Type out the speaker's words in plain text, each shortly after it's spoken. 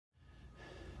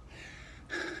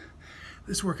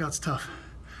This workout's tough.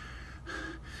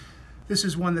 This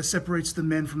is one that separates the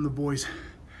men from the boys.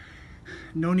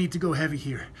 No need to go heavy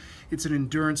here. It's an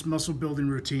endurance muscle building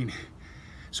routine.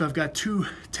 So I've got two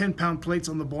 10-pound plates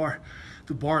on the bar.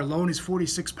 The bar alone is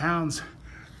 46 pounds.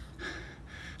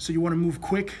 So you want to move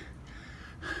quick?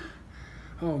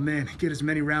 Oh man, get as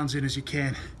many rounds in as you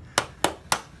can.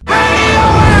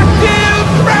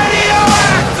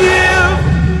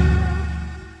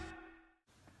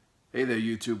 Hey there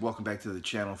YouTube, welcome back to the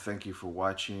channel. Thank you for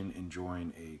watching,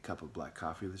 enjoying a cup of black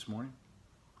coffee this morning.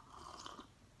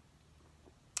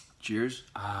 Cheers.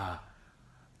 Ah,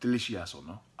 delicioso,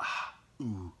 no? Ah,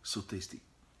 ooh, so tasty.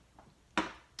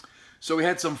 So we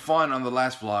had some fun on the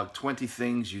last vlog, 20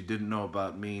 things you didn't know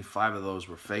about me. 5 of those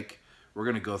were fake. We're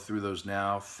gonna go through those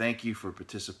now. Thank you for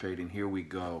participating, here we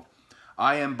go.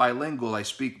 I am bilingual, I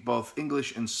speak both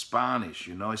English and Spanish,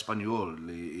 you know,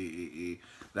 español.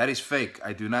 That is fake.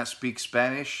 I do not speak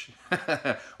Spanish,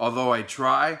 although I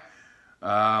try.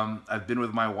 I've been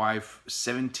with my wife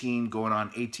 17, going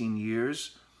on 18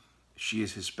 years. She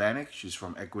is Hispanic. She's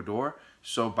from Ecuador.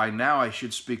 So by now I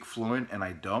should speak fluent, and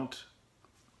I don't.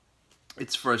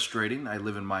 It's frustrating. I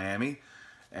live in Miami,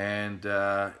 and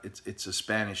it's a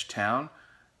Spanish town.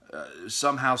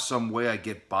 Somehow, some way I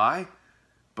get by,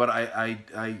 but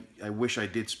I wish I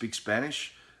did speak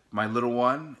Spanish. My little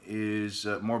one is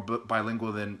more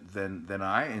bilingual than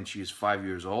I, and she's 5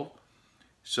 years old.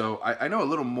 So I know a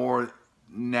little more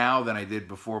now than I did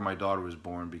before my daughter was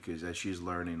born, because as she's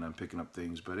learning, I'm picking up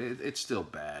things, but it's still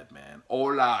bad, man.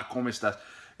 Hola, ¿cómo estás?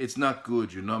 It's not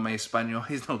good, you know, my Espanol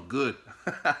is not good.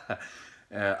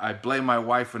 I blame my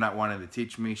wife for not wanting to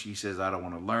teach me. She says I don't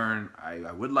want to learn. I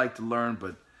would like to learn,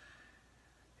 but,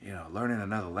 you know, learning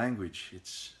another language,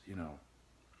 it's, you know,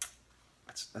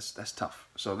 that's tough.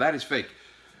 So that is fake.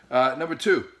 Number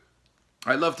 2,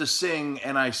 I love to sing,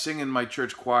 and I sing in my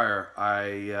church choir.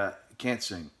 I can't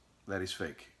sing. That is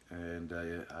fake. And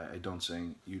I don't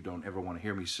sing. You don't ever want to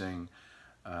hear me sing.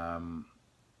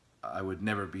 I would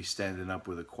never be standing up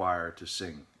with a choir to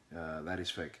sing. That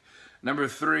is fake. Number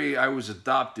 3, I was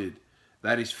adopted.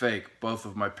 That is fake. Both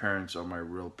of my parents are my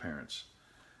real parents.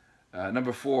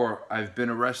 Number 4, I've been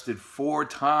arrested 4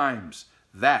 times.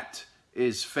 That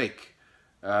is fake.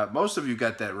 Most of you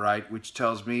got that right, which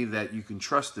tells me that you can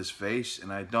trust this face,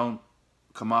 and I don't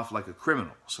come off like a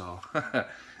criminal. So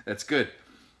that's good.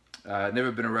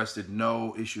 Never been arrested.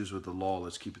 No issues with the law.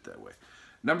 Let's keep it that way.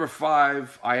 Number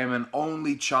 5, I am an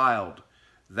only child.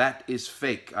 That is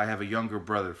fake. I have a younger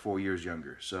brother, 4 years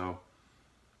younger. So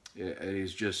it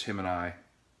is just him and I.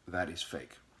 That is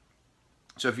fake.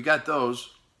 So if you got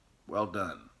those, well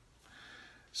done.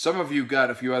 Some of you got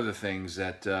a few other things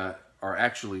that are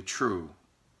actually true.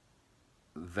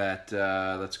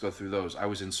 Let's go through those. I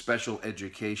was in special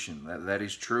education. That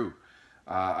is true.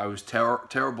 I was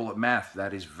terrible at math.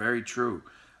 That is very true.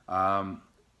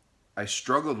 I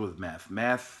struggled with math.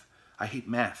 I hate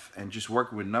math, and just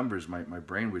working with numbers, my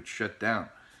brain would shut down.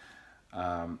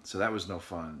 So that was no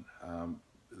fun.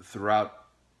 Throughout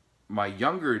my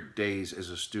younger days as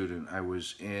a student, I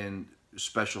was in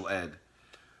special ed.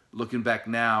 Looking back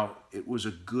now, it was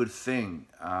a good thing.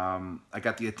 I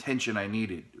got the attention I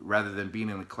needed. Rather than being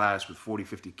in a class with 40,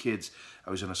 50 kids, I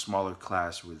was in a smaller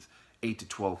class with 8 to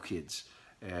 12 kids,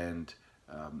 and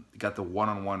got the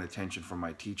one-on-one attention from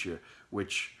my teacher,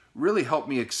 which really helped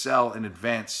me excel and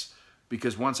advance,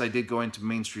 because once I did go into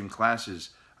mainstream classes,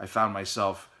 I found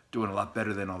myself doing a lot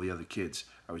better than all the other kids.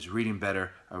 I was reading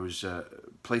better. I was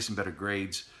placing better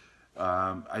grades.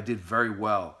 I did very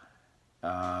well.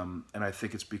 And I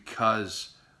think it's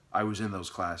because I was in those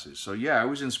classes. So yeah, I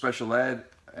was in special ed,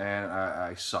 and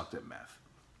I sucked at math.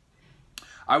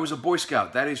 I was a Boy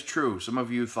Scout. That is true. Some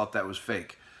of you thought that was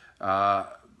fake. I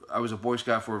was a Boy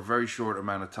Scout for a very short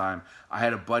amount of time. I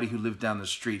had a buddy who lived down the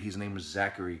street. His name was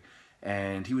Zachary,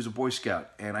 and he was a Boy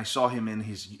Scout. And I saw him in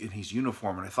his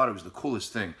uniform, and I thought it was the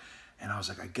coolest thing. And I was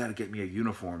like, I gotta get me a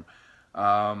uniform.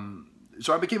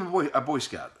 So I became a Boy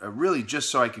Scout, really just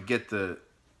so I could get the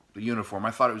uniform.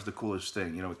 I thought it was the coolest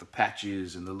thing, you know, with the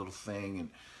patches and the little thing, and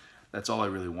that's all I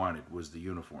really wanted was the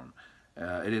uniform.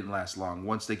 It didn't last long.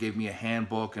 Once they gave me a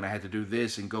handbook, and I had to do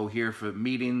this and go here for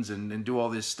meetings and do all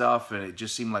this stuff, and it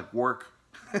just seemed like work.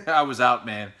 I was out,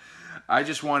 man. I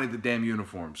just wanted the damn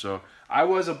uniform. So I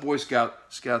was a Boy Scout,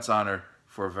 Scout's Honor,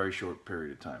 for a very short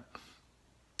period of time.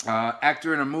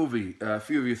 Actor in a movie. A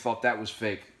few of you thought that was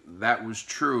fake. That was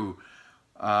true.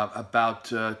 About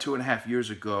 2.5 years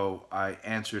ago, I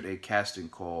answered a casting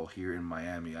call here in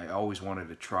Miami. I always wanted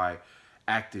to try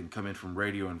acting, coming from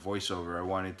radio and voiceover.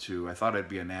 I thought I'd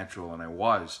be a natural, and I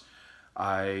was.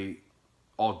 I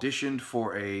auditioned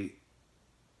for a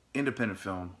independent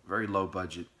film, very low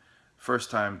budget,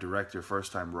 first time director,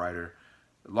 first time writer.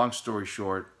 Long story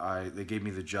short, they gave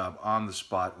me the job on the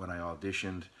spot when I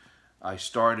auditioned. I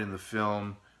starred in the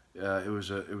film. It was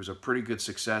a pretty good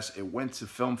success. It went to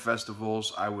film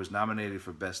festivals. I was nominated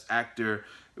for Best Actor.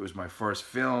 It was my first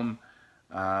film.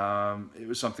 It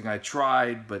was something I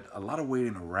tried, but a lot of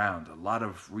waiting around, a lot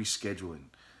of rescheduling,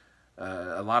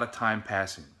 a lot of time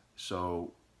passing.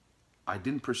 So I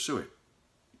didn't pursue it,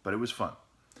 but it was fun.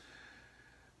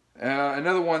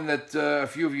 Another one that a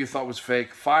few of you thought was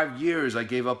fake. 5 years I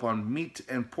gave up on meat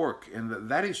and pork, and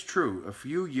that is true. A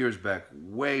few years back,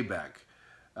 way back,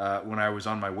 when I was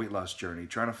on my weight loss journey,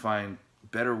 trying to find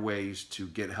better ways to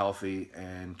get healthy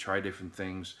and try different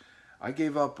things, I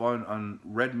gave up on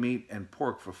red meat and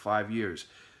pork for 5 years.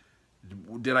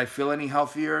 Did I feel any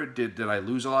healthier? Did I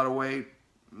lose a lot of weight?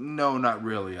 No, not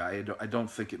really. I don't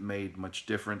think it made much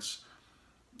difference.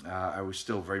 I was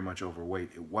still very much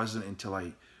overweight. It wasn't until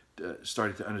I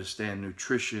started to understand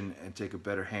nutrition and take a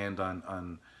better hand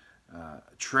on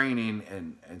training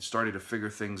and started to figure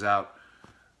things out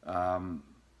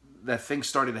that things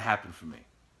started to happen for me.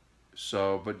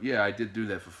 So, but yeah, I did do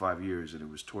that for 5 years, and it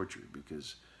was torture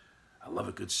because I love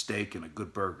a good steak and a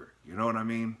good burger. You know what I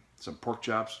mean? Some pork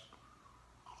chops.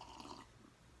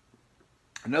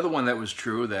 Another one that was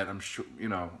true that I'm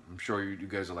sure you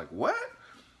guys are like, what?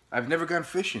 I've never gone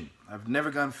fishing. I've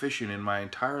never gone fishing in my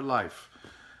entire life.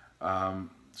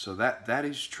 So that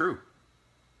is true.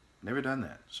 Never done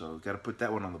that. So got to put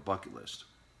that one on the bucket list.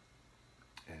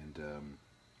 And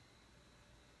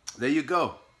there you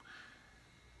go.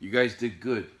 You guys did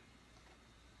good.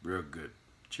 Real good.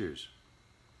 Cheers.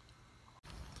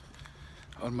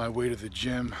 On my way to the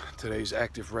gym. Today's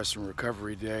active rest and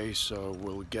recovery day, so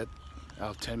we'll get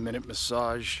our 10-minute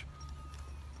massage,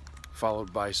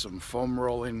 followed by some foam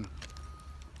rolling,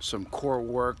 some core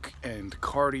work, and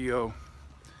cardio.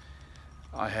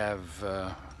 I have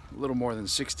a little more than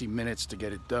 60 minutes to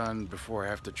get it done before I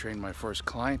have to train my first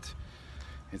client.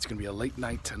 It's gonna be a late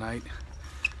night tonight.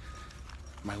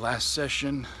 My last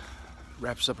session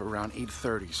wraps up around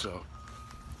 8:30, so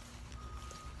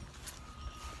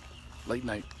late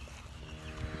night.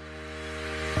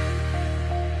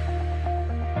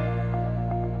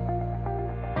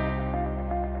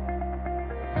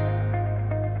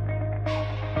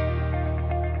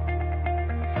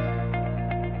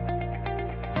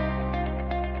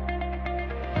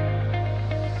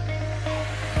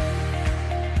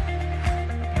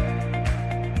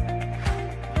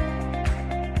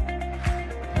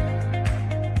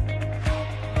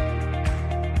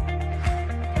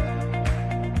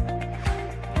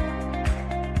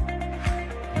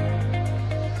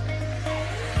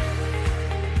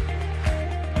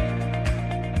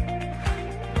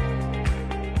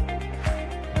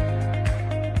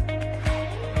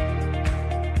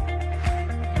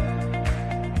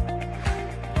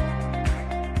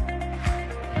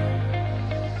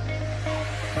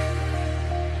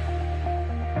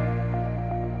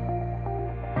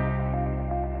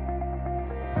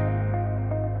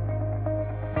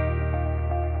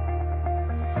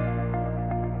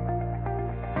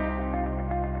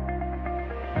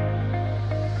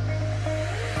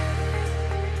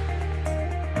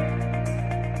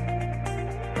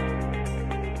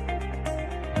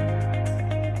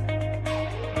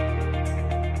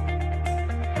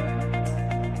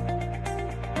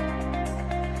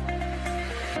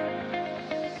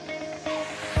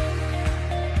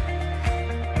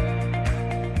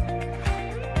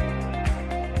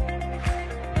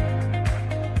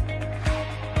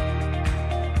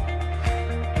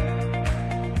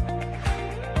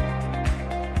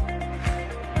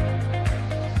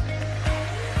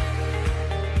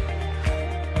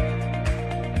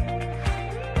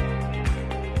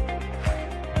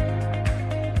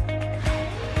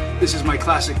 This is my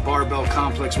classic barbell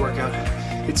complex workout.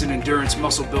 It's an endurance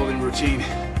muscle building routine.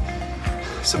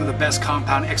 Some of the best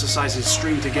compound exercises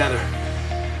streamed together.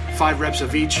 5 reps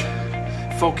of each,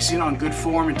 focusing on good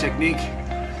form and technique,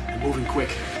 and moving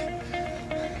quick.